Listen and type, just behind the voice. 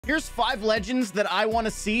Here's 5 legends that I want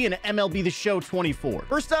to see in MLB The Show 24.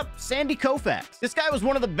 First up, Sandy Koufax. This guy was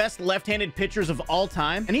one of the best left-handed pitchers of all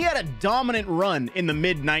time, and he had a dominant run in the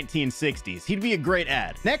mid-1960s. He'd be a great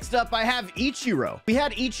ad. Next up, I have Ichiro. We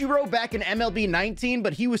had Ichiro back in MLB 19,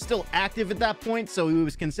 but he was still active at that point, so he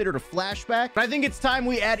was considered a flashback. But I think it's time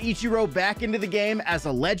we add Ichiro back into the game as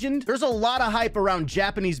a legend. There's a lot of hype around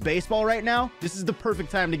Japanese baseball right now. This is the perfect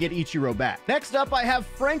time to get Ichiro back. Next up, I have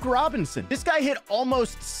Frank Robinson. This guy hit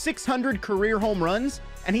almost 600 career home runs,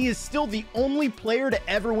 and he is still the only player to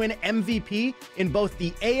ever win MVP in both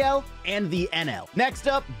the AL and the NL. Next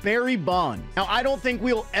up, Barry Bonds. Now, I don't think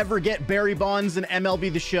we'll ever get Barry Bonds in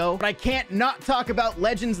MLB The Show, but I can't not talk about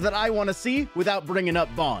legends that I want to see without bringing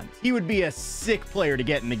up Bonds. He would be a sick player to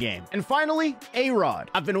get in the game. And finally, Arod.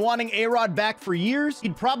 I've been wanting Arod back for years.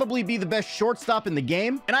 He'd probably be the best shortstop in the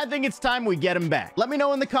game, and I think it's time we get him back. Let me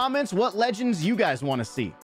know in the comments what legends you guys want to see.